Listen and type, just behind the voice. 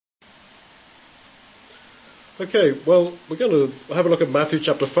Okay, well, we're going to have a look at Matthew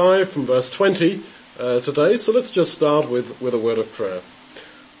chapter 5 from verse 20 today. So let's just start with a word of prayer.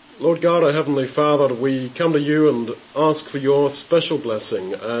 Lord God, our Heavenly Father, we come to you and ask for your special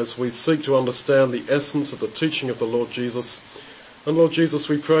blessing as we seek to understand the essence of the teaching of the Lord Jesus. And Lord Jesus,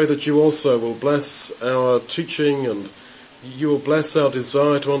 we pray that you also will bless our teaching and you will bless our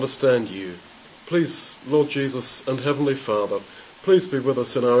desire to understand you. Please, Lord Jesus and Heavenly Father, please be with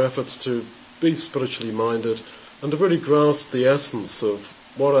us in our efforts to be spiritually minded and to really grasp the essence of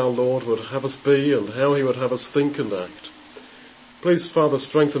what our Lord would have us be and how he would have us think and act. Please, Father,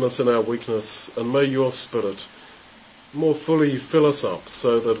 strengthen us in our weakness, and may your Spirit more fully fill us up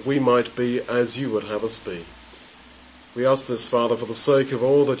so that we might be as you would have us be. We ask this, Father, for the sake of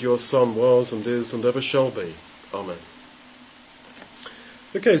all that your Son was and is and ever shall be. Amen.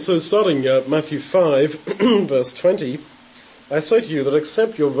 Okay, so starting Matthew 5, verse 20, I say to you that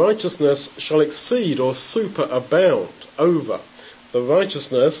except your righteousness shall exceed or superabound over the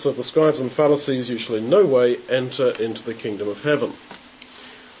righteousness of the scribes and Pharisees, you shall in no way enter into the kingdom of heaven.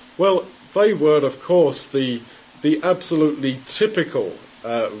 Well, they were, of course, the absolutely typical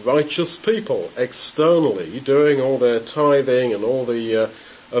righteous people externally, doing all their tithing and all the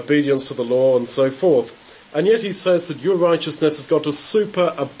obedience to the law and so forth. And yet he says that your righteousness has got to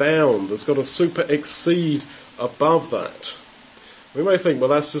superabound, has got to super exceed above that. We may think, well,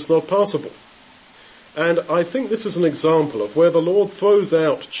 that's just not possible. And I think this is an example of where the Lord throws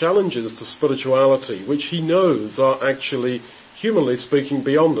out challenges to spirituality, which he knows are actually, humanly speaking,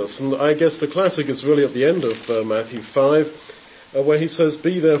 beyond us. And I guess the classic is really at the end of Matthew 5, where he says,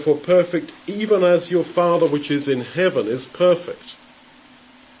 be therefore perfect, even as your Father which is in heaven is perfect.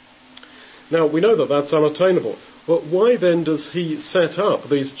 Now, we know that that's unattainable. But why then does he set up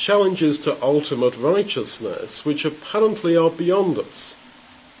these challenges to ultimate righteousness, which apparently are beyond us?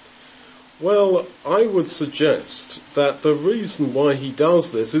 Well, I would suggest that the reason why he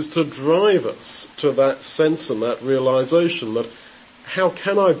does this is to drive us to that sense and that realization that, how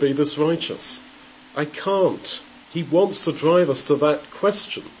can I be this righteous? I can't. He wants to drive us to that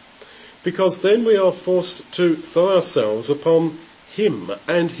question, because then we are forced to throw ourselves upon him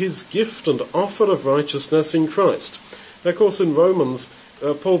and his gift and offer of righteousness in Christ. Now, of course, in Romans,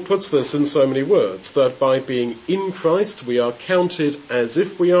 Paul puts this in so many words, that by being in Christ, we are counted as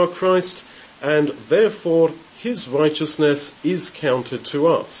if we are Christ, and therefore his righteousness is counted to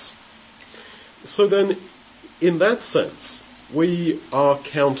us. So then, in that sense, we are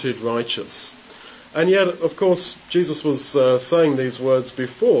counted righteous. And yet, of course, Jesus was saying these words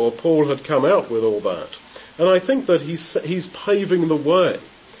before Paul had come out with all that. And I think that he's paving the way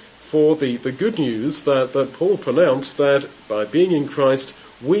for the good news that Paul pronounced, that by being in Christ,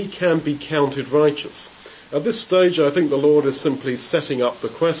 we can be counted righteous. At this stage, I think the Lord is simply setting up the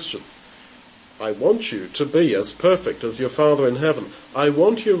question. I want you to be as perfect as your Father in heaven. I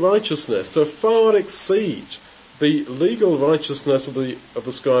want your righteousness to far exceed the legal righteousness of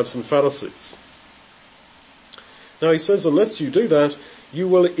the scribes and Pharisees. Now he says, unless you do that, you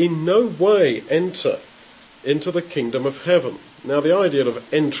will in no way enter into the kingdom of heaven. Now, the idea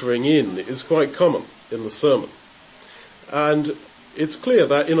of entering in is quite common in the sermon. And it's clear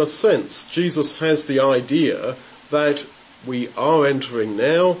that, in a sense, Jesus has the idea that we are entering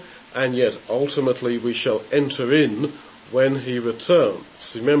now, and yet ultimately we shall enter in when he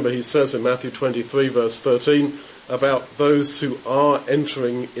returns. Remember, he says in Matthew 23, verse 13, about those who are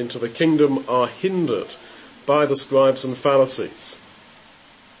entering into the kingdom are hindered by the scribes and Pharisees.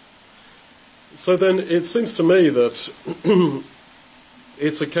 So then it seems to me that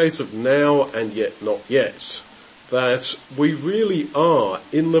it's a case of now and yet not yet, that we really are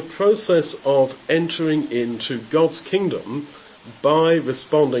in the process of entering into God's kingdom by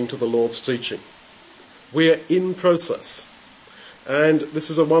responding to the Lord's teaching. We are in process. And this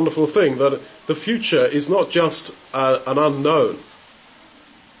is a wonderful thing, that the future is not just an unknown.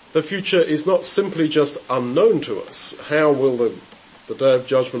 The future is not simply just unknown to us. How will the day of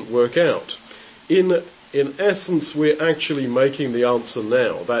judgment work out? In essence, we're actually making the answer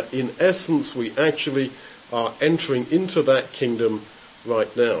now, that in essence we actually are entering into that kingdom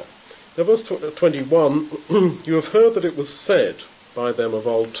right now. Now, verse 21, you have heard that it was said by them of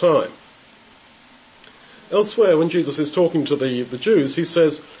old time. Elsewhere, when Jesus is talking to the Jews, he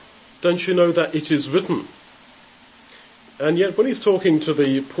says, don't you know that it is written? And yet when he's talking to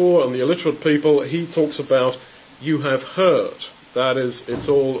the poor and the illiterate people, he talks about, you have heard. That is, it's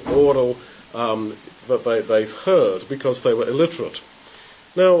all oral, that they've heard because they were illiterate.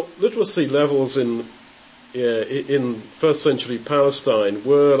 Now, literacy levels in first century Palestine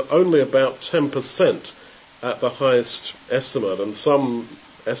were only about 10% at the highest estimate, and some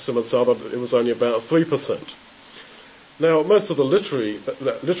estimates are that it was only about 3%. Now, most of the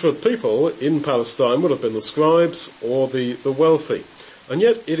literate people in Palestine would have been the scribes or the wealthy. And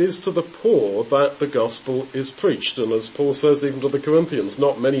yet it is to the poor that the gospel is preached. And as Paul says even to the Corinthians,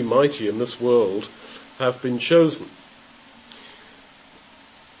 not many mighty in this world have been chosen.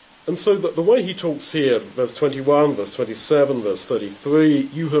 And so the way he talks here, verse 21, verse 27, verse 33,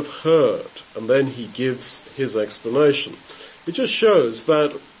 you have heard, and then he gives his explanation. It just shows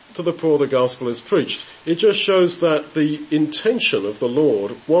that to the poor the gospel is preached. It just shows that the intention of the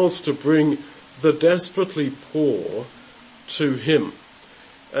Lord was to bring the desperately poor to him.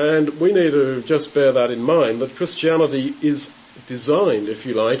 And we need to just bear that in mind, that Christianity is designed, if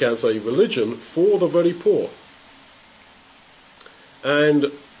you like, as a religion for the very poor.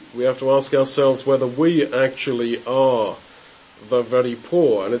 And we have to ask ourselves whether we actually are the very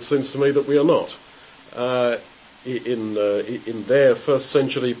poor, and it seems to me that we are not. In their first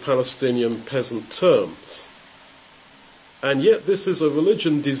century Palestinian peasant terms. And yet this is a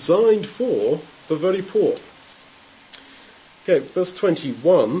religion designed for the very poor. Okay, verse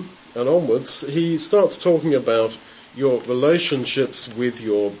 21 and onwards, he starts talking about your relationships with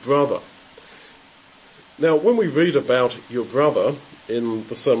your brother. Now, when we read about your brother in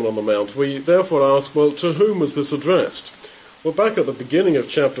the Sermon on the Mount, we therefore ask, well, to whom was this addressed? Well, back at the beginning of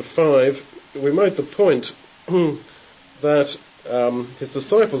chapter 5, we made the point that his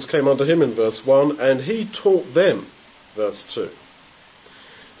disciples came unto him in verse 1, and he taught them, verse 2.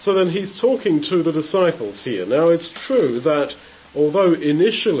 So then he's talking to the disciples here. Now it's true that although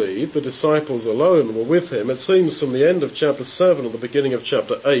initially the disciples alone were with him, it seems from the end of chapter 7 and the beginning of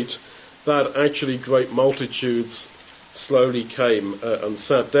chapter 8 that actually great multitudes slowly came and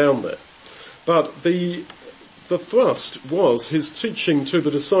sat down there. But the thrust was his teaching to the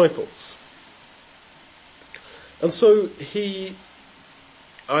disciples. And so he,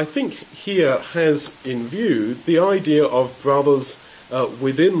 I think, here has in view the idea of brothers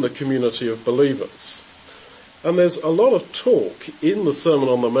within the community of believers. And there's a lot of talk in the Sermon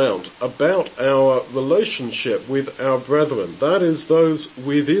on the Mount about our relationship with our brethren. That is, those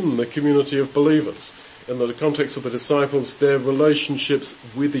within the community of believers. In the context of the disciples, their relationships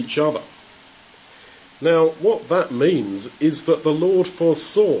with each other. Now, what that means is that the Lord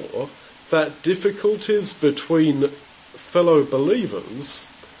foresaw that difficulties between fellow believers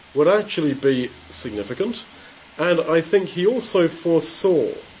would actually be significant, and I think he also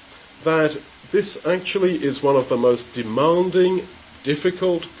foresaw that this actually is one of the most demanding,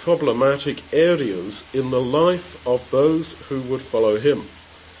 difficult, problematic areas in the life of those who would follow him.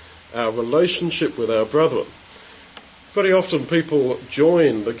 Our relationship with our brethren. Very often people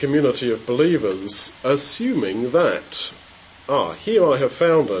join the community of believers assuming that here I have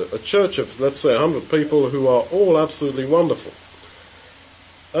found a church of, let's say, 100 people who are all absolutely wonderful.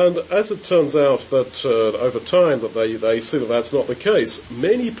 And as it turns out that over time that they see that that's not the case,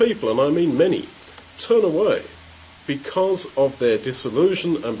 many people, and I mean many, turn away because of their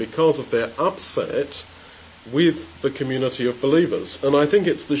disillusion and because of their upset with the community of believers. And I think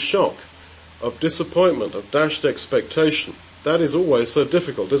it's the shock of disappointment, of dashed expectation. That is always so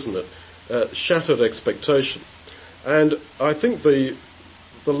difficult, isn't it? Shattered expectation. And I think the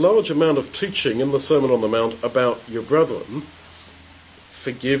large amount of teaching in the Sermon on the Mount about your brethren,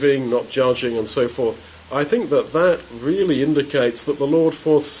 forgiving, not judging, and so forth, I think that really indicates that the Lord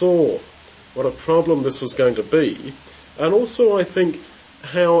foresaw what a problem this was going to be. And also I think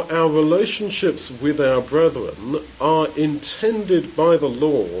how our relationships with our brethren are intended by the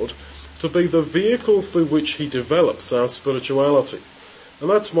Lord to be the vehicle through which he develops our spirituality. And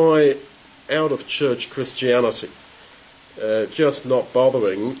that's my out-of-church Christianity. Just not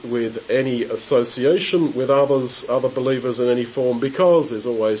bothering with any association with other believers in any form, because there's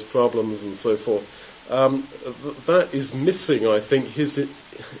always problems and so forth. That is missing, I think, his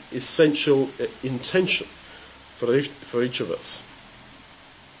essential intention for each of us.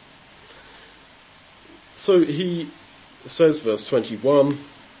 So he says, verse 21,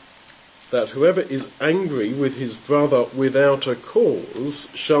 that whoever is angry with his brother without a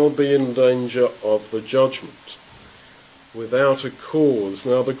cause shall be in danger of the judgment. Without a cause.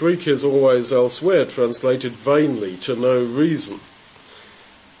 Now the Greek is always elsewhere translated vainly, to no reason.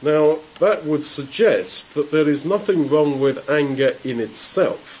 Now that would suggest that there is nothing wrong with anger in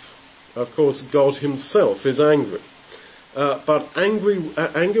itself. Of course God himself is angry. But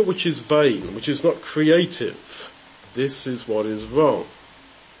anger which is vain, which is not creative, this is what is wrong.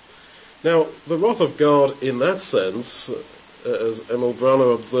 Now the wrath of God in that sense, as Emil Brunner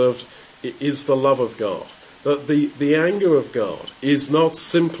observed, is the love of God. That the anger of God is not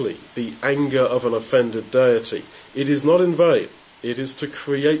simply the anger of an offended deity. It is not in vain. It is to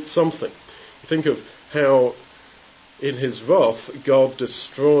create something. Think of how in his wrath, God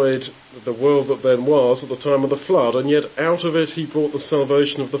destroyed the world that then was at the time of the flood, and yet out of it he brought the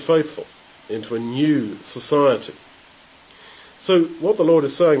salvation of the faithful into a new society. So what the Lord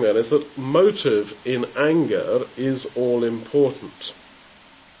is saying then is that motive in anger is all important.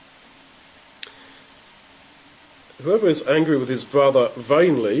 Whoever is angry with his brother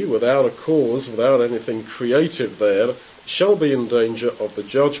vainly, without a cause, without anything creative there, shall be in danger of the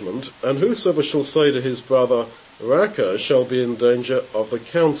judgment, and whosoever shall say to his brother, Raka, shall be in danger of the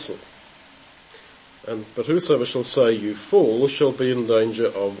council. But whosoever shall say, you fool, shall be in danger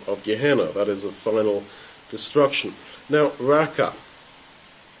of Gehenna, that is, of final destruction. Now, Raka.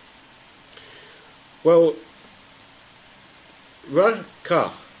 Well,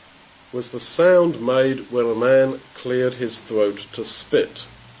 Raka was the sound made when a man cleared his throat to spit.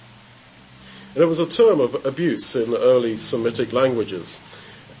 And it was a term of abuse in early Semitic languages.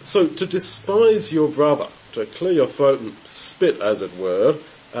 So to despise your brother, to clear your throat and spit, as it were,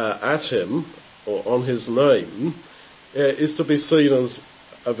 at him or on his name, is to be seen as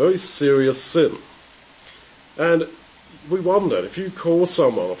a very serious sin. And we wonder, if you call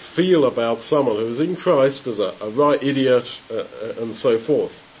someone or feel about someone who is in Christ as a right idiot and so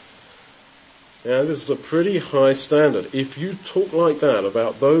forth, this is a pretty high standard. If you talk like that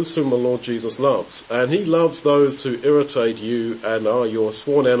about those whom the Lord Jesus loves, and he loves those who irritate you and are your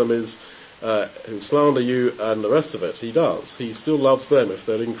sworn enemies, who slander you and the rest of it, he does. He still loves them if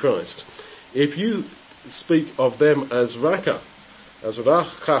they're in Christ. If you speak of them as Raka, as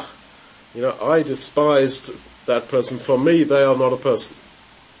Raka, I despised that person. For me, they are not a person.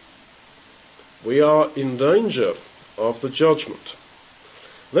 We are in danger of the judgment.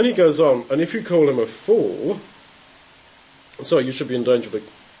 Then he goes on, and if you call him a fool, you should be in danger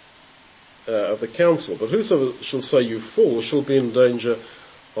of the council. But whosoever shall say you fool shall be in danger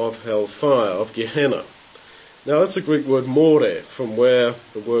of hellfire, of Gehenna. Now that's the Greek word more, from where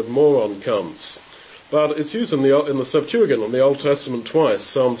the word moron comes. But it's used in the Septuagint in the Old Testament twice,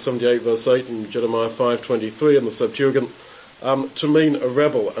 Psalm 78 verse 8 and Jeremiah 5:23 in the Septuagint, to mean a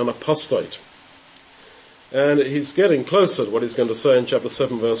rebel, an apostate. And he's getting closer to what he's going to say in chapter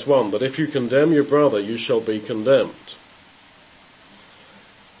 7 verse 1, that if you condemn your brother, you shall be condemned.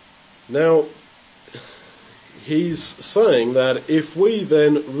 Now, he's saying that if we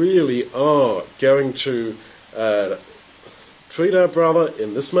then really are going to treat our brother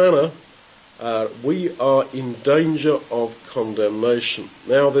in this manner, we are in danger of condemnation.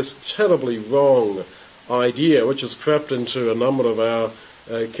 Now, this terribly wrong idea, which has crept into a number of our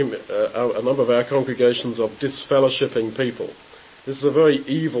congregations of disfellowshipping people. This is a very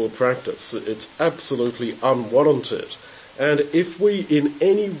evil practice. It's absolutely unwarranted. And if we in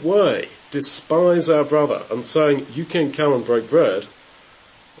any way despise our brother and saying, you can come and break bread,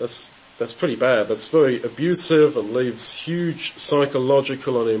 that's pretty bad. That's very abusive and leaves huge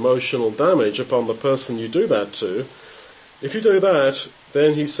psychological and emotional damage upon the person you do that to. If you do that,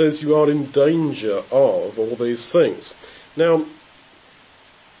 then he says you are in danger of all these things. Now,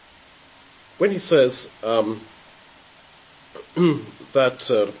 when he says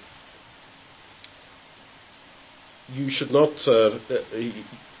that you should not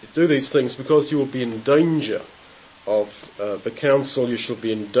do these things because you will be in danger of the council, you shall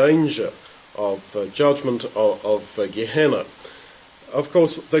be in danger of judgment of Gehenna. Of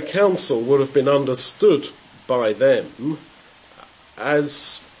course, the council would have been understood by them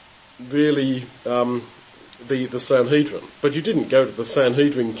as really the Sanhedrin. But you didn't go to the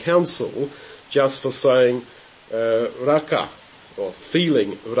Sanhedrin council just for saying Raka, or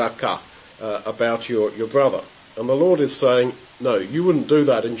feeling Raka, about your brother. And the Lord is saying, no, you wouldn't do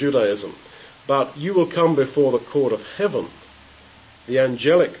that in Judaism. But you will come before the court of heaven. The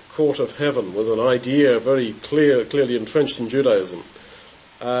angelic court of heaven was an idea very clearly entrenched in Judaism.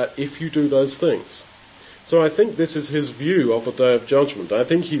 If you do those things. So I think this is his view of the day of judgment. I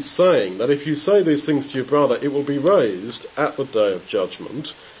think he's saying that if you say these things to your brother, it will be raised at the day of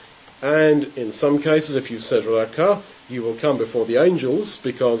judgment. And in some cases, if you said Raka, you will come before the angels,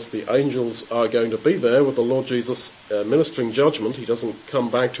 because the angels are going to be there with the Lord Jesus ministering judgment. He doesn't come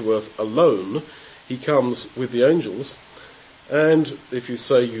back to earth alone. He comes with the angels. And if you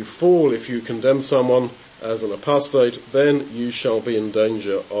say you fool, if you condemn someone as an apostate, then you shall be in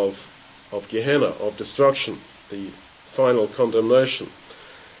danger of Gehenna, of destruction, the final condemnation.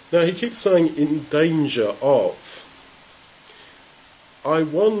 Now he keeps saying in danger of. I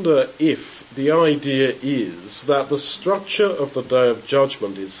wonder if the idea is that the structure of the day of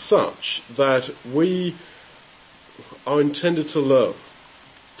judgment is such that we are intended to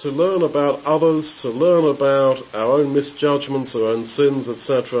learn about others, to learn about our own misjudgments, our own sins,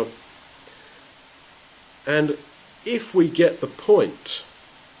 etc. And if we get the point,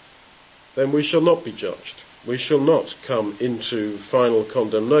 then we shall not be judged. We shall not come into final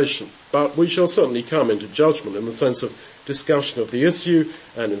condemnation, but we shall certainly come into judgment in the sense of discussion of the issue,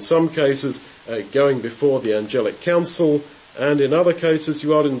 and in some cases going before the angelic council, and in other cases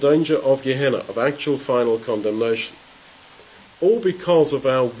you are in danger of Gehenna, of actual final condemnation. All because of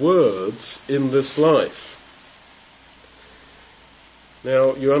our words in this life.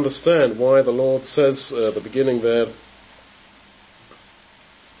 Now you understand why the Lord says, the beginning there,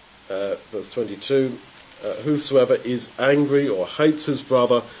 verse 22, whosoever is angry or hates his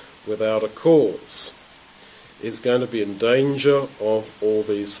brother without a cause is going to be in danger of all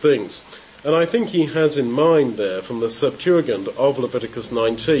these things. And I think he has in mind there from the Septuagint of Leviticus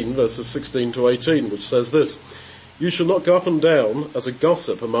 19, verses 16 to 18, which says this, you shall not go up and down as a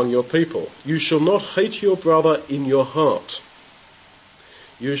gossip among your people. You shall not hate your brother in your heart.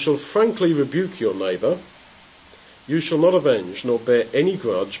 You shall frankly rebuke your neighbour. You shall not avenge nor bear any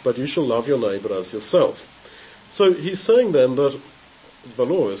grudge, but you shall love your neighbour as yourself. So he's saying then that, the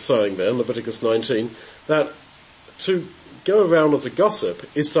law is saying then, Leviticus 19, that to go around as a gossip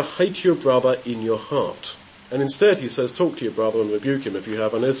is to hate your brother in your heart. And instead he says, talk to your brother and rebuke him if you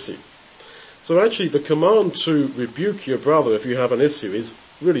have an issue. So actually the command to rebuke your brother if you have an issue is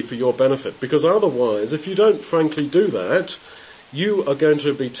really for your benefit, because otherwise, if you don't frankly do that, you are going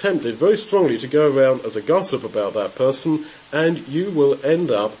to be tempted very strongly to go around as a gossip about that person, and you will end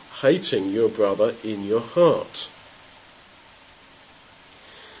up hating your brother in your heart.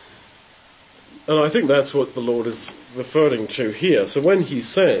 And I think that's what the Lord is referring to here. So when he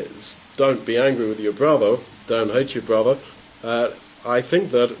says, don't be angry with your brother, don't hate your brother, I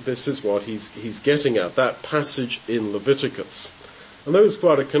think that this is what he's getting at, that passage in Leviticus. And there is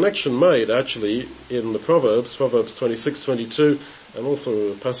quite a connection made actually in the Proverbs 26:22, and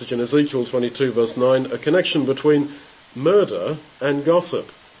also a passage in Ezekiel 22 verse 9, a connection between murder and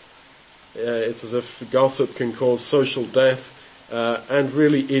gossip. It's as if gossip can cause social death, and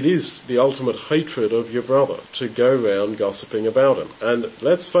really it is the ultimate hatred of your brother to go round gossiping about him. And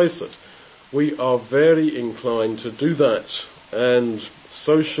let's face it, we are very inclined to do that, and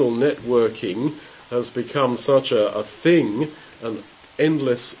social networking has become such a thing, an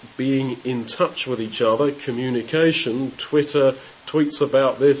endless being in touch with each other, communication, Twitter, tweets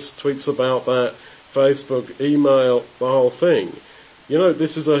about this, tweets about that, Facebook, email, the whole thing. You know,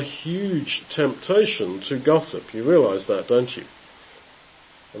 this is a huge temptation to gossip. You realise that, don't you?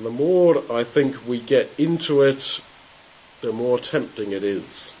 And the more I think we get into it, the more tempting it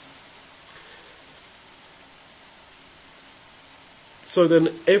is. So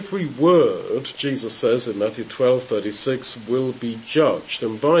then every word, Jesus says in Matthew 12:36, will be judged.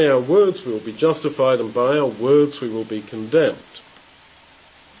 And by our words we will be justified, and by our words we will be condemned.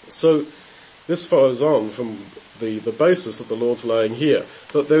 So this follows on from the basis that the Lord's laying here,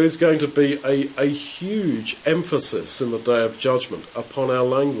 that there is going to be a huge emphasis in the day of judgment upon our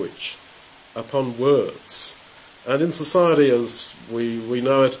language, upon words. And in society as we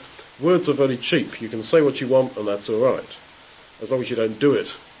know it, words are very cheap. You can say what you want and that's all right, as long as you don't do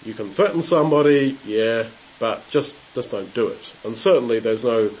it. You can threaten somebody, yeah, but just don't do it. And certainly there's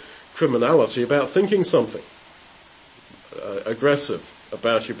no criminality about thinking something aggressive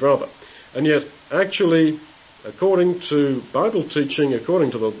about your brother. And yet, actually, according to Bible teaching,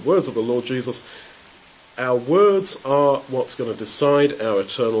 according to the words of the Lord Jesus, our words are what's going to decide our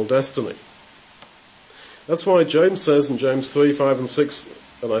eternal destiny. That's why James says in James 3, 5 and 6,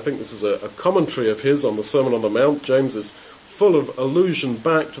 and I think this is a commentary of his on the Sermon on the Mount, James is full of allusion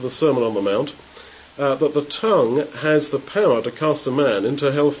back to the Sermon on the Mount, that the tongue has the power to cast a man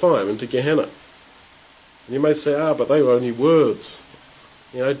into hellfire, into Gehenna. And you may say, but they were only words.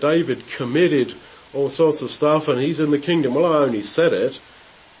 You know, David committed all sorts of stuff and he's in the kingdom. Well, I only said it.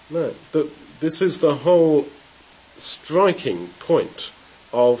 No, this is the whole striking point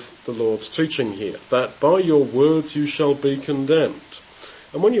of the Lord's teaching here, that by your words you shall be condemned.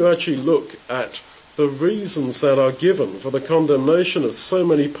 And when you actually look at the reasons that are given for the condemnation of so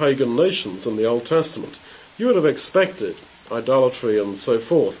many pagan nations in the Old Testament, you would have expected idolatry and so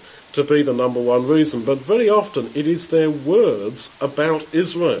forth to be the number one reason, but very often it is their words about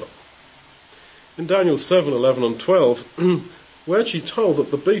Israel. In Daniel 7, 11 and 12, we're actually told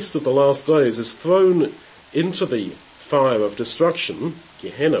that the beast of the last days is thrown into the fire of destruction,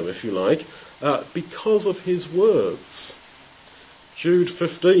 Gehenna if you like, because of his words. Jude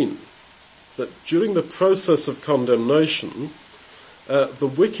 15, that during the process of condemnation,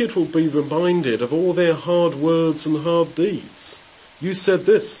 the wicked will be reminded of all their hard words and hard deeds. You said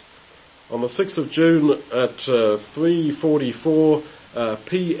this on the 6th of June at 3:44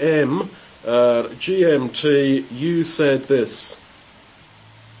 p.m. GMT, you said this.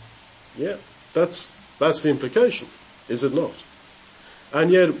 Yeah, that's the implication, is it not? And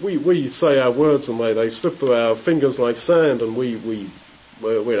yet we say our words and they slip through our fingers like sand, and we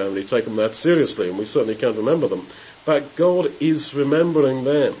don't really take them that seriously, and we certainly can't remember them. But God is remembering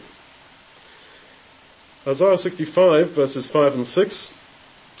them. Isaiah 65 verses 5 and 6,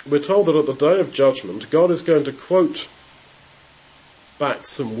 we're told that at the day of judgment, God is going to quote back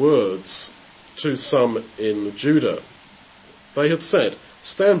some words to some in Judah. They had said,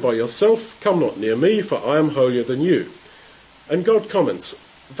 "Stand by yourself, come not near me, for I am holier than you." And God comments,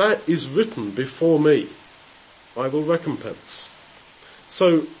 "That is written before me. I will recompense."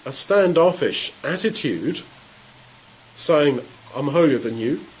 So a standoffish attitude, saying, "I'm holier than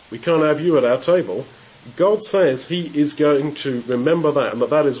you, we can't have you at our table," God says he is going to remember that, and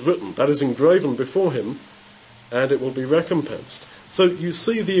that is written, that is engraven before him, and it will be recompensed. So you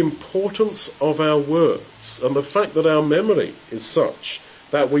see the importance of our words, and the fact that our memory is such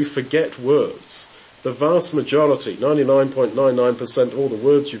that we forget words. The vast majority, 99.99% of all the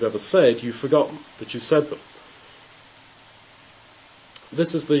words you've ever said, you've forgotten that you said them.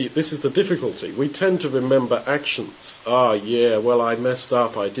 This is the difficulty. We tend to remember actions. Yeah, well, I messed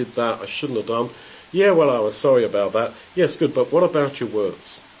up, I did that, I shouldn't have done. Yeah, well, I was sorry about that. Yes, good, but what about your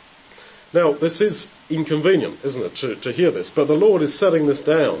words? Now, this is inconvenient, isn't it, to hear this, but the Lord is setting this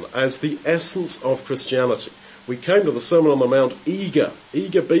down as the essence of Christianity. We came to the Sermon on the Mount eager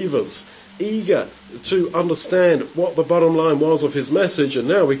beavers, eager to understand what the bottom line was of his message, and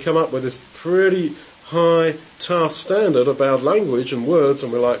now we come up with this pretty high, tough standard about language and words,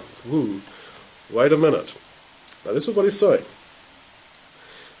 and we're like, wait a minute. Now, this is what he's saying.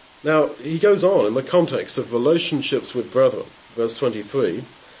 Now, he goes on in the context of relationships with brethren, verse 23,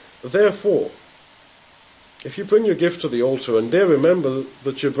 "Therefore, if you bring your gift to the altar and there remember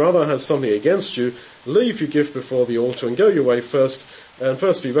that your brother has something against you, leave your gift before the altar and go your way first, and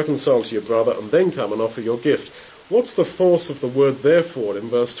first be reconciled to your brother, and then come and offer your gift." What's the force of the word "therefore" in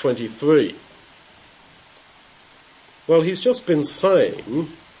verse 23? Well, he's just been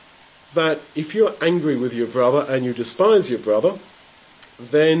saying that if you're angry with your brother and you despise your brother,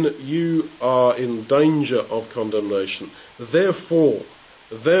 then you are in danger of condemnation. Therefore,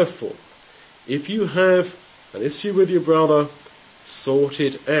 if you have an issue with your brother, sort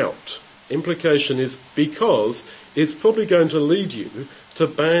it out. Implication is because it's probably going to lead you to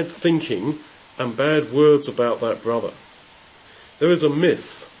bad thinking and bad words about that brother. There is a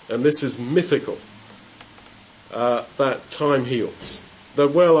myth, and this is mythical, that time heals.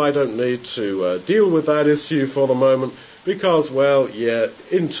 That, well, I don't need to deal with that issue for the moment because, well, yeah,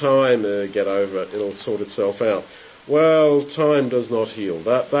 in time, get over it, it'll sort itself out. Well, time does not heal.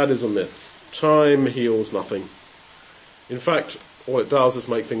 That is a myth. Time heals nothing. In fact, all it does is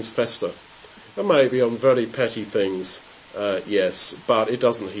make things fester. And maybe on very petty things, yes, but it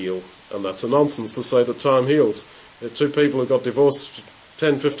doesn't heal. And that's a nonsense to say that time heals. Two people who got divorced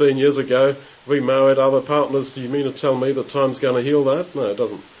 10, 15 years ago, remarried other partners, do you mean to tell me that time's going to heal that? No, it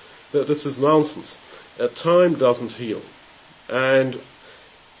doesn't. This is nonsense. Time doesn't heal. And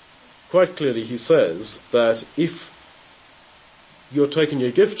quite clearly he says that if you're taking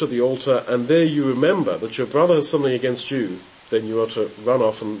your gift to the altar and there you remember that your brother has something against you, then you ought to run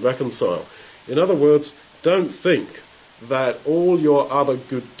off and reconcile. In other words, don't think that all your other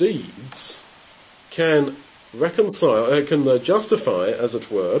good deeds can justify, as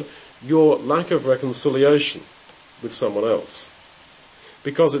it were, your lack of reconciliation with someone else.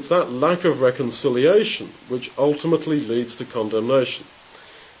 Because it's that lack of reconciliation which ultimately leads to condemnation.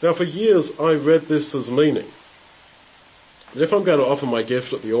 Now, for years I read this as meaning that if I'm going to offer my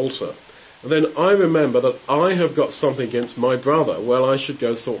gift at the altar, and then I remember that I have got something against my brother, well, I should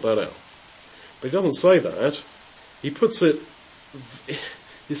go sort that out. But he doesn't say that. He puts it,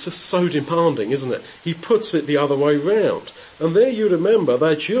 it's just so demanding, isn't it? He puts it the other way round. And there you remember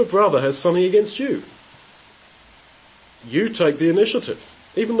that your brother has something against you. You take the initiative,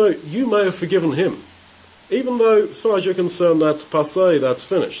 even though you may have forgiven him. Even though, as far as you're concerned, that's passé, that's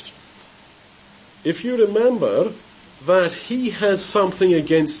finished. If you remember that he has something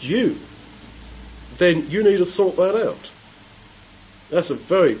against you, then you need to sort that out. That's a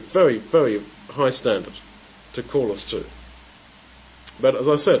very, very, very high standard to call us to. But as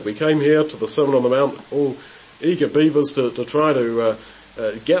I said, we came here to the Sermon on the Mount, all eager beavers to try to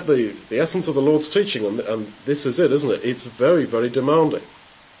get the essence of the Lord's teaching, and this is it, isn't it? It's very, very demanding.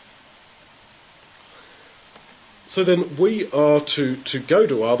 So then we are to go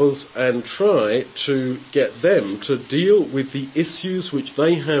to others and try to get them to deal with the issues which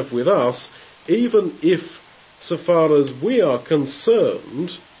they have with us, even if, so far as we are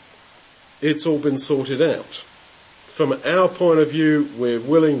concerned, it's all been sorted out. From our point of view, we're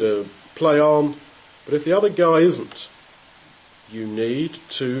willing to play on, but if the other guy isn't, you need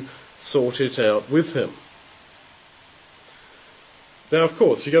to sort it out with him. Now, of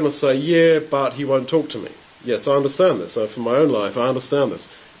course, you're going to say, yeah, but he won't talk to me. Yes, I understand this. From my own life, I understand this.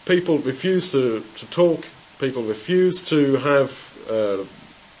 People refuse to talk. People refuse to have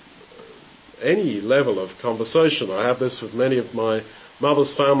any level of conversation. I have this with many of my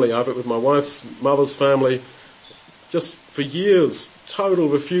mother's family. I have it with my wife's mother's family. Just for years, total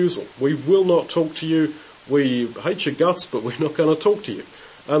refusal. We will not talk to you. We hate your guts, but we're not going to talk to you.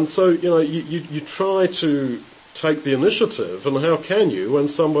 And so, you try to take the initiative, and how can you when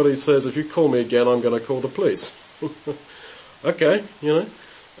somebody says, if you call me again, I'm going to call the police? Okay,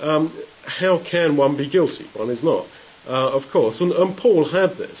 how can one be guilty? One is not, of course. And Paul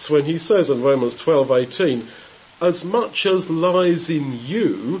had this when he says in Romans 12:18, as much as lies in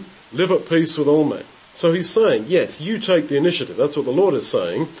you, live at peace with all men. So he's saying, yes, you take the initiative. That's what the Lord is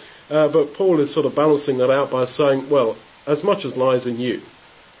saying. But Paul is sort of balancing that out by saying, well, as much as lies in you.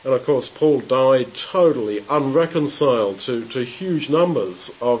 And of course, Paul died totally unreconciled to huge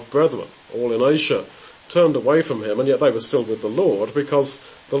numbers of brethren, all in Asia, turned away from him, and yet they were still with the Lord, because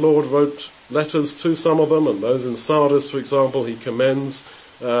the Lord wrote letters to some of them, and those in Sardis, for example, he commends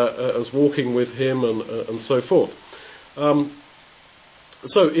as walking with him, and so forth.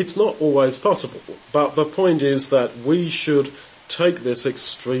 So it's not always possible, but the point is that we should take this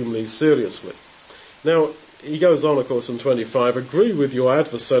extremely seriously. Now, he goes on, of course, in 25, agree with your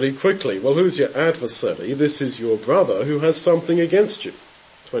adversary quickly. Well, who's your adversary? This is your brother who has something against you.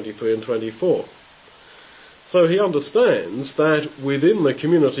 23 and 24. So he understands that within the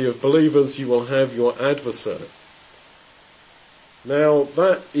community of believers you will have your adversary. Now,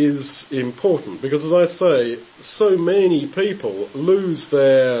 that is important because, as I say, so many people lose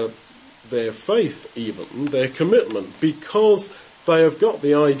their faith even, their commitment, because they have got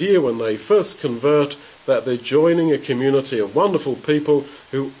the idea when they first convert that they're joining a community of wonderful people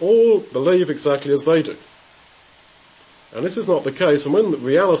who all believe exactly as they do. And this is not the case, and when the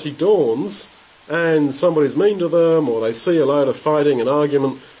reality dawns and somebody's mean to them, or they see a load of fighting and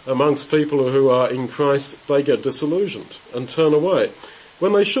argument amongst people who are in Christ, they get disillusioned and turn away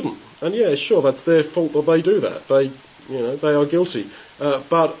when they shouldn't. And yeah, sure, that's their fault that they do that. They are guilty.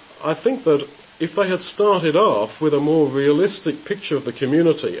 But I think that if they had started off with a more realistic picture of the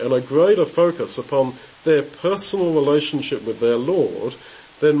community and a greater focus upon their personal relationship with their Lord,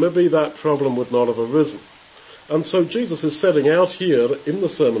 then maybe that problem would not have arisen. And so Jesus is setting out here in the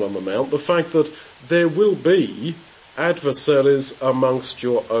Sermon on the Mount the fact that there will be adversaries amongst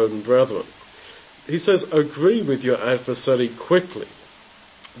your own brethren. He says, agree with your adversary quickly,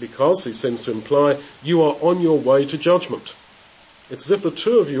 because he seems to imply you are on your way to judgment. It's as if the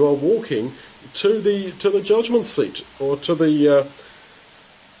two of you are walking to the judgment seat, or to the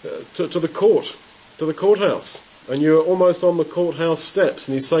courthouse, and you're almost on the courthouse steps,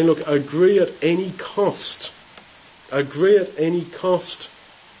 and he's saying, look, agree at any cost. Agree at any cost,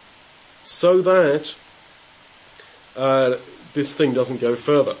 so that this thing doesn't go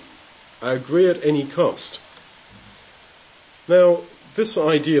further. Agree at any cost. Now, this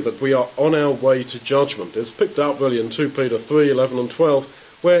idea that we are on our way to judgment is picked up really in 2 Peter 3:11 and 12,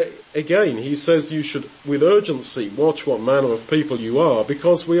 where again he says you should with urgency watch what manner of people you are,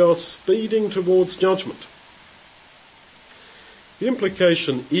 because we are speeding towards judgment. The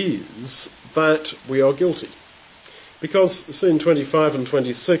implication is that we are guilty. Because, see in 25 and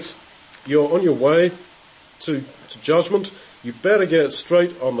 26, you're on your way to judgment. You better get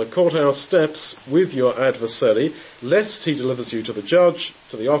straight on the courthouse steps with your adversary, lest he delivers you to the judge,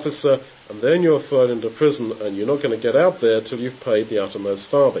 to the officer, and then you're thrown into prison, and you're not going to get out there till you've paid the uttermost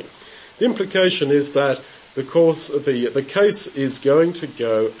farthing. The implication is that the case is going to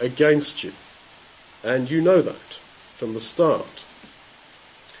go against you. And you know that from the start.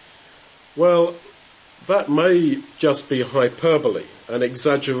 Well, that may just be hyperbole, an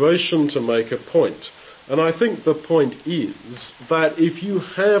exaggeration to make a point. And I think the point is that if you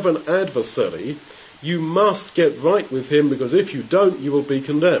have an adversary, you must get right with him, because if you don't, you will be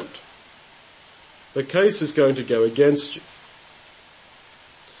condemned. The case is going to go against you.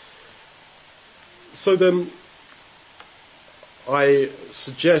 So then, I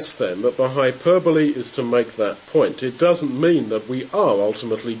suggest then that the hyperbole is to make that point. It doesn't mean that we are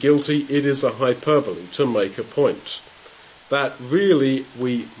ultimately guilty. It is a hyperbole to make a point that really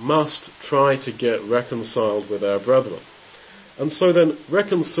we must try to get reconciled with our brethren. And so then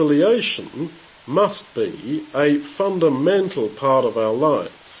reconciliation must be a fundamental part of our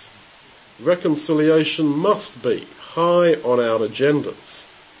lives. Reconciliation must be high on our agendas.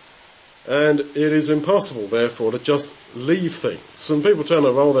 And it is impossible, therefore, to just leave things. And people tend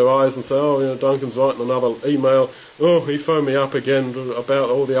to roll their eyes and say, oh, Duncan's writing another email. Oh, he phoned me up again about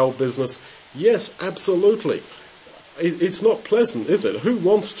all the old business. Yes, absolutely. It's not pleasant, is it? Who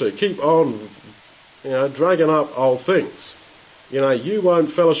wants to keep on, dragging up old things? You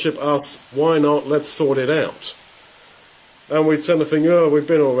won't fellowship us. Why not? Let's sort it out. And we tend to think, oh, we've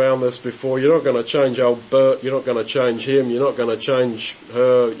been all around this before. You're not going to change old Bert. You're not going to change him. You're not going to change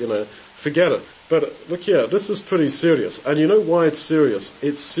her. Forget it. But look here, this is pretty serious. And you know why it's serious?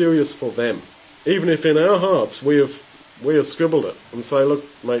 It's serious for them. Even if in our hearts we have scribbled it and say, look,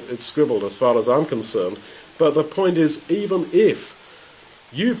 mate, it's scribbled as far as I'm concerned. But the point is, even if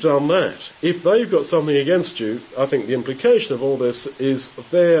you've done that, if they've got something against you, I think the implication of all this is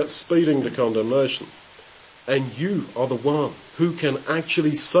they're speeding to condemnation. And you are the one who can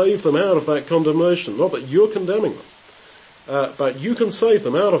actually save them out of that condemnation. Not that you're condemning them, but you can save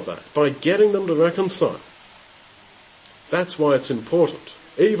them out of that by getting them to reconcile. That's why it's important.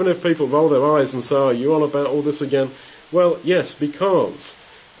 Even if people roll their eyes and say, are you on about all this again? Well, yes, because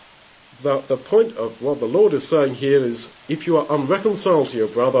the point of what the Lord is saying here is, if you are unreconciled to your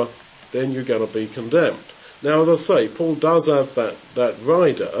brother, then you're going to be condemned. Now, as I say, Paul does have that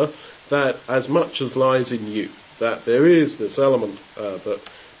rider, that as much as lies in you, that there is this element that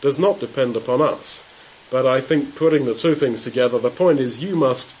does not depend upon us. But I think putting the two things together, the point is you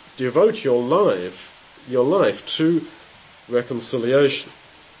must devote your life to reconciliation.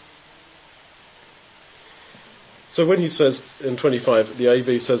 So when he says in 25, the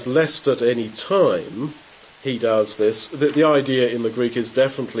AV says, lest at any time he does this, the idea in the Greek is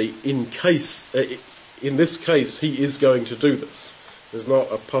definitely in this case he is going to do this. There's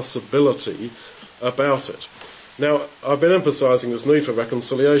not a possibility about it. Now, I've been emphasizing this need for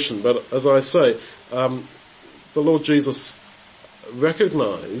reconciliation, but as I say, the Lord Jesus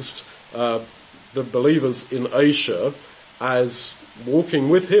recognized the believers in Asia as walking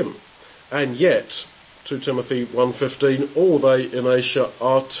with him, and yet 2 Timothy 1:15, all they in Asia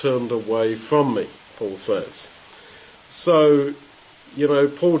are turned away from me, Paul says. So,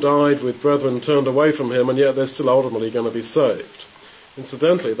 Paul died with brethren turned away from him, and yet they're still ultimately going to be saved.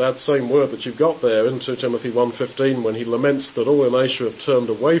 Incidentally, that same word that you've got there in 2 Timothy 1:15, when he laments that all in Asia have turned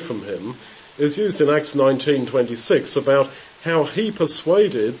away from him, is used in Acts 19:26 about how he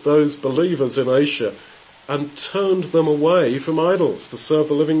persuaded those believers in Asia and turned them away from idols to serve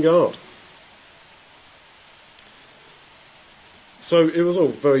the living God. So it was all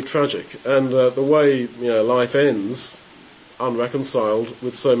very tragic, and the way life ends, unreconciled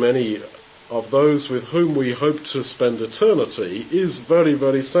with so many of those with whom we hope to spend eternity, is very,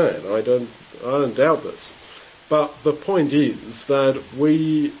 very sad. I don't doubt this. But the point is that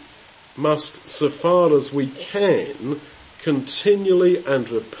we must, so far as we can, continually and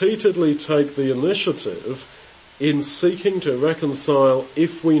repeatedly take the initiative in seeking to reconcile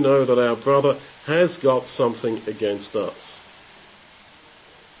if we know that our brother has got something against us.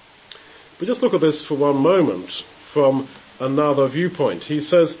 But just look at this for one moment from another viewpoint. He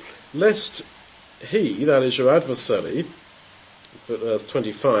says, lest he, that is your adversary, verse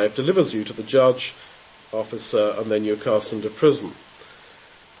 25, delivers you to the judge, officer, and then you're cast into prison.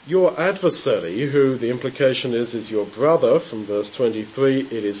 Your adversary, who the implication is your brother, from verse 23,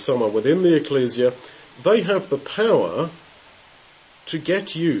 it is someone within the ecclesia, they have the power to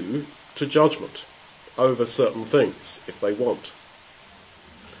get you to judgment over certain things, if they want.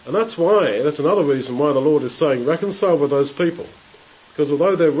 And that's another reason why the Lord is saying, reconcile with those people. Because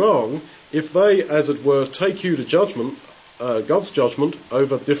although they're wrong, if they, as it were, take you to judgment, God's judgment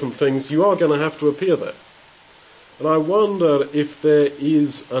over different things, you are going to have to appear there. And I wonder if there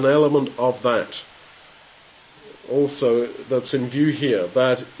is an element of that also that's in view here,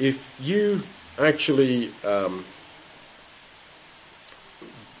 that if you actually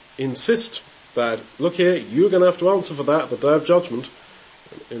insist that, look here, you're going to have to answer for that, the day of judgment.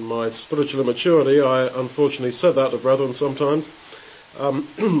 In my spiritual immaturity, I unfortunately said that to brethren sometimes.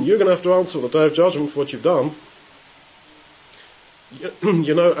 You're going to have to answer the day of judgment for what you've done.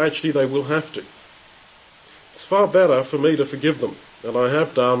 Actually they will have to. It's far better for me to forgive them, and I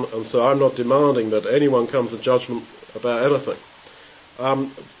have done, and so I'm not demanding that anyone comes to judgment about anything.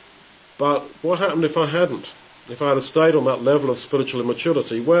 But what happened if I hadn't? If I had stayed on that level of spiritual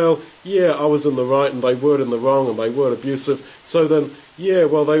immaturity? Well, yeah, I was in the right and they were in the wrong and they were abusive. So then, yeah,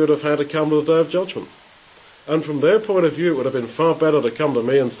 well, they would have had to come to the day of judgment. And from their point of view, it would have been far better to come to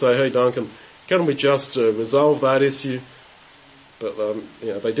me and say, hey, Duncan, can we just resolve that issue? But,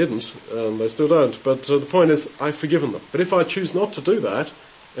 they didn't, and they still don't. But the point is, I've forgiven them. But if I choose not to do that,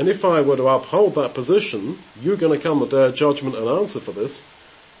 and if I were to uphold that position, you're going to come the day of judgment and answer for this,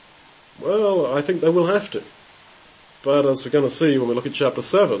 Well, I think they will have to. But as we're going to see when we look at chapter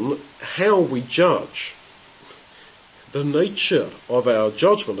 7, how we judge, the nature of our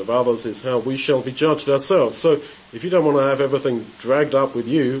judgment of others is how we shall be judged ourselves. So if you don't want to have everything dragged up with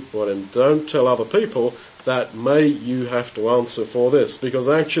you, well then don't tell other people that may you have to answer for this, because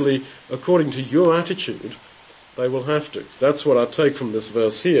actually, according to your attitude, they will have to. That's what I take from this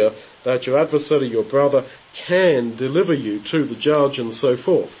verse here, that your adversary, your brother, can deliver you to the judge and so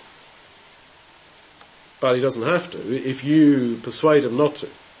forth. But he doesn't have to if you persuade him not to.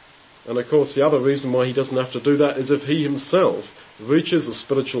 And of course the other reason why he doesn't have to do that is if he himself reaches the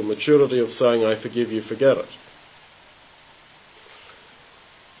spiritual maturity of saying, I forgive you, forget it.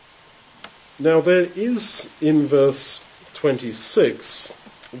 Now there is in verse 26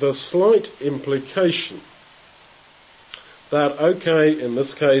 the slight implication that, okay, in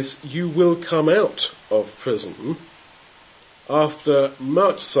this case, you will come out of prison after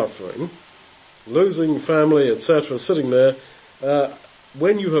much suffering, losing family, etc., sitting there,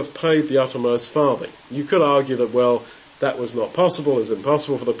 when you have paid the uttermost farthing. You could argue that, well, that was not possible. It's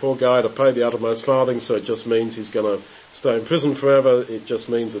impossible for the poor guy to pay the uttermost farthing, so it just means he's going to stay in prison forever. It just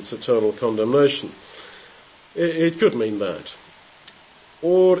means it's eternal condemnation. It could mean that.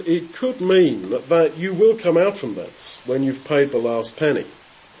 Or it could mean that you will come out from this when you've paid the last penny.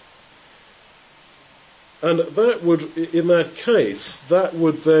 And that would, in that case, that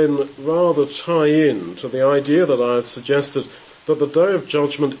would then rather tie in to the idea that I've suggested that the day of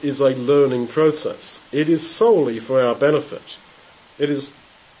judgment is a learning process. It is solely for our benefit. It is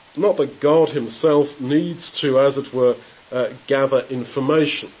not that God himself needs to, as it were, gather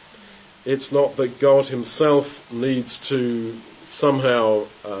information. It's not that God himself needs to somehow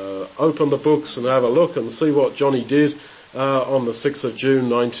open the books and have a look and see what Johnny did on the 6th of June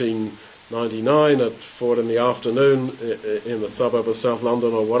 1999 at 4 in the afternoon in the suburb of South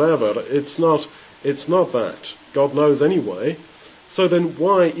London or whatever. It's not that. God knows anyway. So then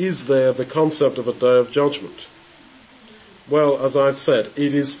why is there the concept of a day of judgment? Well, as I've said,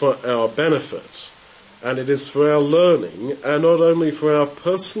 it is for our benefit, and it is for our learning, and not only for our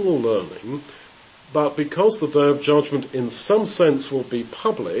personal learning, but because the day of judgment in some sense will be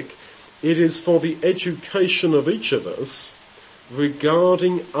public, it is for the education of each of us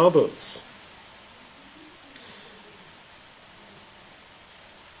regarding others.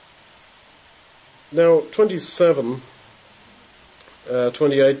 Now, 27,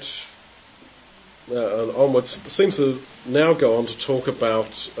 28 and onwards seems to now go on to talk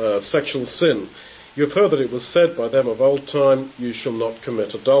about sexual sin. You have heard that it was said by them of old time, you shall not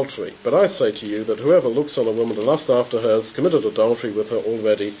commit adultery. But I say to you that whoever looks on a woman to lust after her has committed adultery with her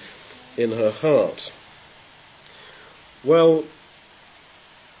already in her heart. Well,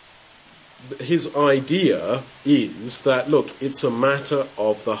 his idea is that, look, it's a matter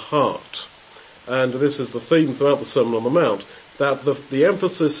of the heart. And this is the theme throughout the Sermon on the Mount, that the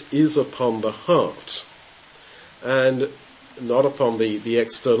emphasis is upon the heart and not upon the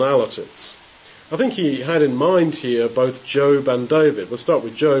externalities. I think he had in mind here both Job and David. We'll start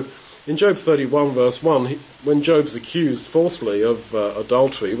with Job. In Job 31 verse 1, when Job's accused falsely of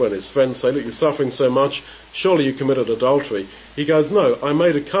adultery, when his friends say, look, you're suffering so much, surely you committed adultery. He goes, no, I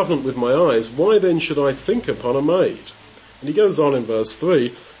made a covenant with my eyes, why then should I think upon a maid? And he goes on in verse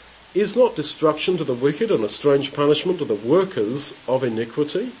 3, is not destruction to the wicked and a strange punishment to the workers of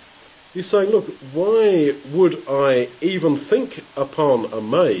iniquity? He's saying, look, why would I even think upon a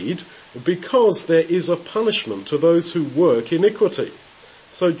maid? Because there is a punishment to those who work iniquity.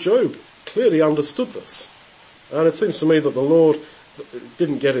 So Job clearly understood this. And it seems to me that the Lord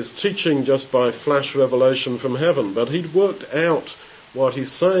didn't get his teaching just by flash revelation from heaven, but he'd worked out what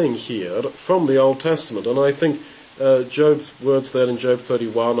he's saying here from the Old Testament. And I think Job's words there in Job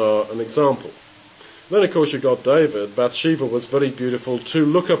 31 are an example. Then, of course, you've got David. Bathsheba was very beautiful to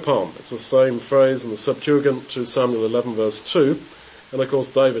look upon. It's the same phrase in the Septuagint, 2 Samuel 11 verse 2. And, of course,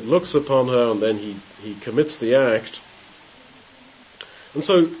 David looks upon her and then he commits the act. And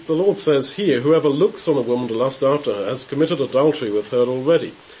so the Lord says here, whoever looks on a woman to lust after her has committed adultery with her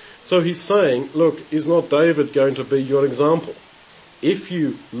already. So he's saying, look, is not David going to be your example? If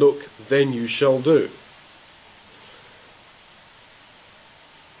you look, then you shall do.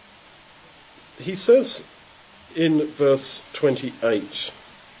 He says in verse 28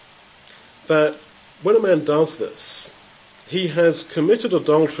 that when a man does this, he has committed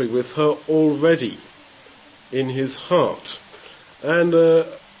adultery with her already in his heart. And the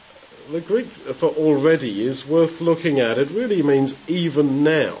Greek for already is worth looking at. It really means even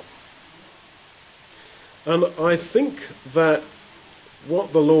now. And I think that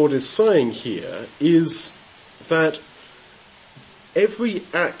what the Lord is saying here is that every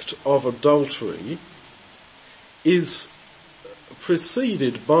act of adultery is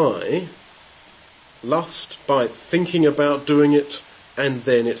preceded by lust, by thinking about doing it, and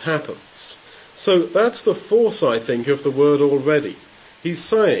then it happens. So that's the force, I think, of the word already. He's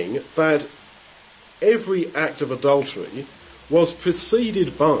saying that every act of adultery was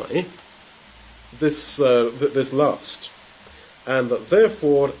preceded by this lust, and that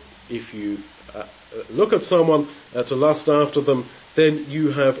therefore, if you look at someone to lust after them, then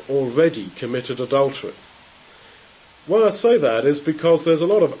you have already committed adultery. Why I say that is because there's a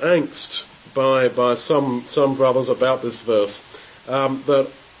lot of angst by some brothers about this verse, that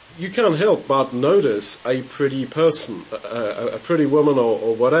you can't help but notice a pretty person, a pretty woman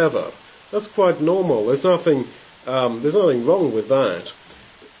or whatever. That's quite normal. There's nothing wrong with that.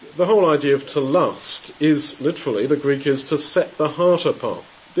 The whole idea of to lust is literally, the Greek is to set the heart apart.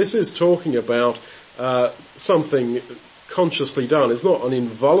 This is talking about something consciously done. It's not an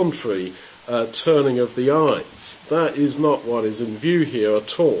involuntary turning of the eyes. That is not what is in view here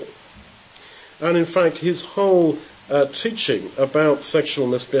at all. And in fact, his whole teaching about sexual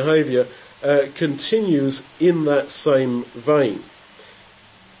misbehaviour continues in that same vein.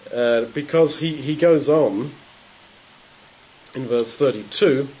 Because he goes on in verse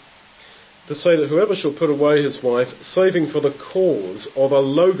 32 to say that whoever shall put away his wife, saving for the cause or the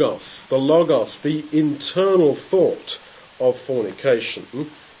logos, the internal thought of fornication,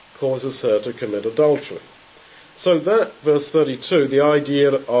 causes her to commit adultery. So that, verse 32, the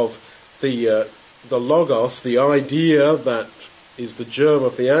idea of the logos, the idea that is the germ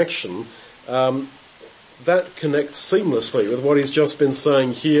of the action, that connects seamlessly with what he's just been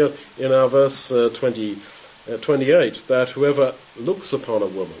saying here in our verse 28, that whoever looks upon a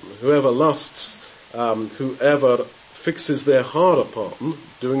woman, whoever lusts, whoever fixes their heart upon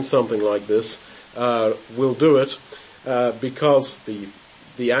doing something like this, will do it because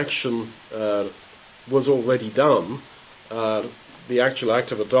the action was already done. The actual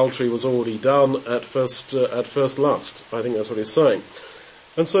act of adultery was already done at first lust. I think that's what he's saying.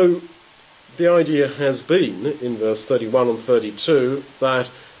 And so the idea has been, in verse 31 and 32,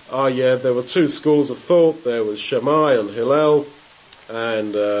 that, there were two schools of thought. There was Shammai and Hillel,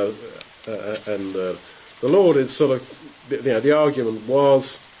 and the Lord is sort of, the argument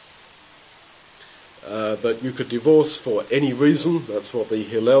was that you could divorce for any reason. That's what the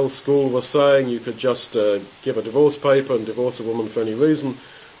Hillel school was saying. You could just give a divorce paper and divorce a woman for any reason.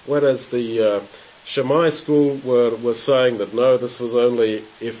 Whereas the Shammai school were saying that no, this was only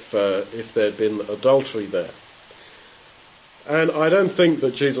if there'd been adultery there. And I don't think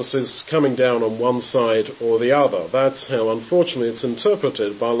that Jesus is coming down on one side or the other. That's how, unfortunately, it's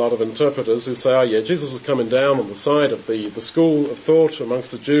interpreted by a lot of interpreters who say, Jesus was coming down on the side of the school of thought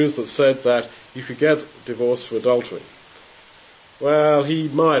amongst the Jews that said that you could get divorced for adultery. Well, he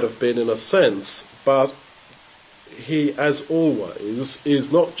might have been in a sense, but he, as always,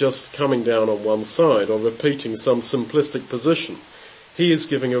 is not just coming down on one side or repeating some simplistic position. He is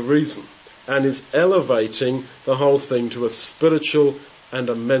giving a reason and is elevating the whole thing to a spiritual and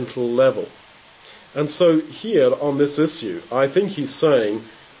a mental level. And so here on this issue, I think he's saying,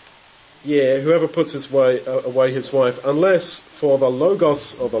 whoever puts away his wife, unless for the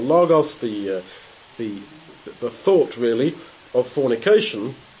logos, the thought really of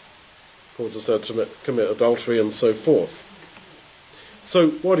fornication, causes her to commit adultery and so forth.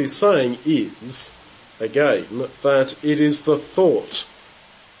 So what he's saying is, again, that it is the thought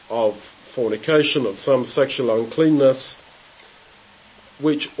of fornication, of some sexual uncleanness,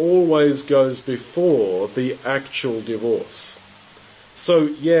 which always goes before the actual divorce. So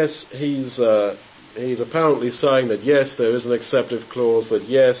yes, he's apparently saying that yes, there is an exceptive clause, that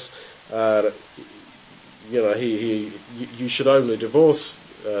yes, you should only divorce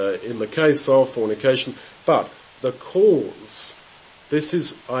in the case of fornication, but the cause, this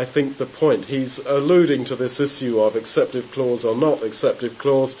is, I think, the point. He's alluding to this issue of exceptive clause or not exceptive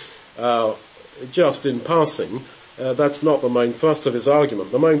clause, just in passing. That's not the main thrust of his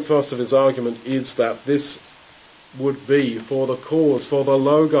argument. The main thrust of his argument is that this would be for the cause, for the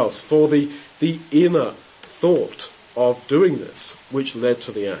logos, for the inner thought of doing this, which led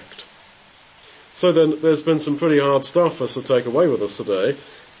to the act. So then there's been some pretty hard stuff for us to take away with us today.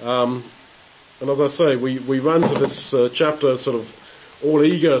 And as I say, we ran to this chapter sort of all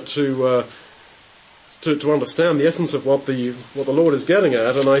eager to understand the essence of what the Lord is getting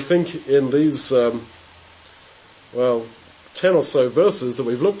at, and I think in these 10 or so verses that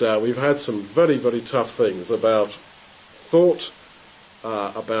we've looked at, we've had some very, very tough things about thought,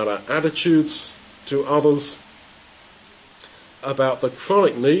 about our attitudes to others, about the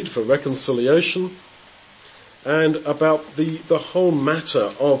chronic need for reconciliation, and about the whole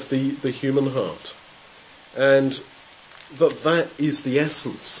matter of the human heart. And that is the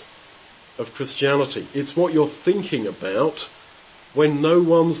essence of Christianity. It's what you're thinking about when no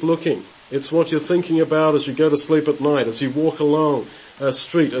one's looking. It's what you're thinking about as you go to sleep at night, as you walk along a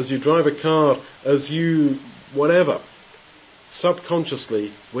street, as you drive a car, as you whatever.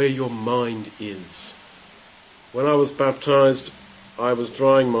 Subconsciously, where your mind is. When I was baptized, I was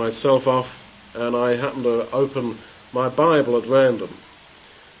drying myself off, and I happened to open my Bible at random.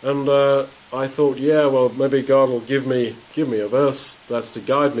 And I thought, yeah, well, maybe God will give me a verse that's to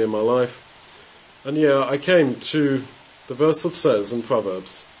guide me in my life. And yeah, I came to the verse that says in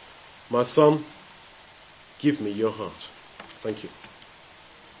Proverbs, "My son, give me your heart." Thank you.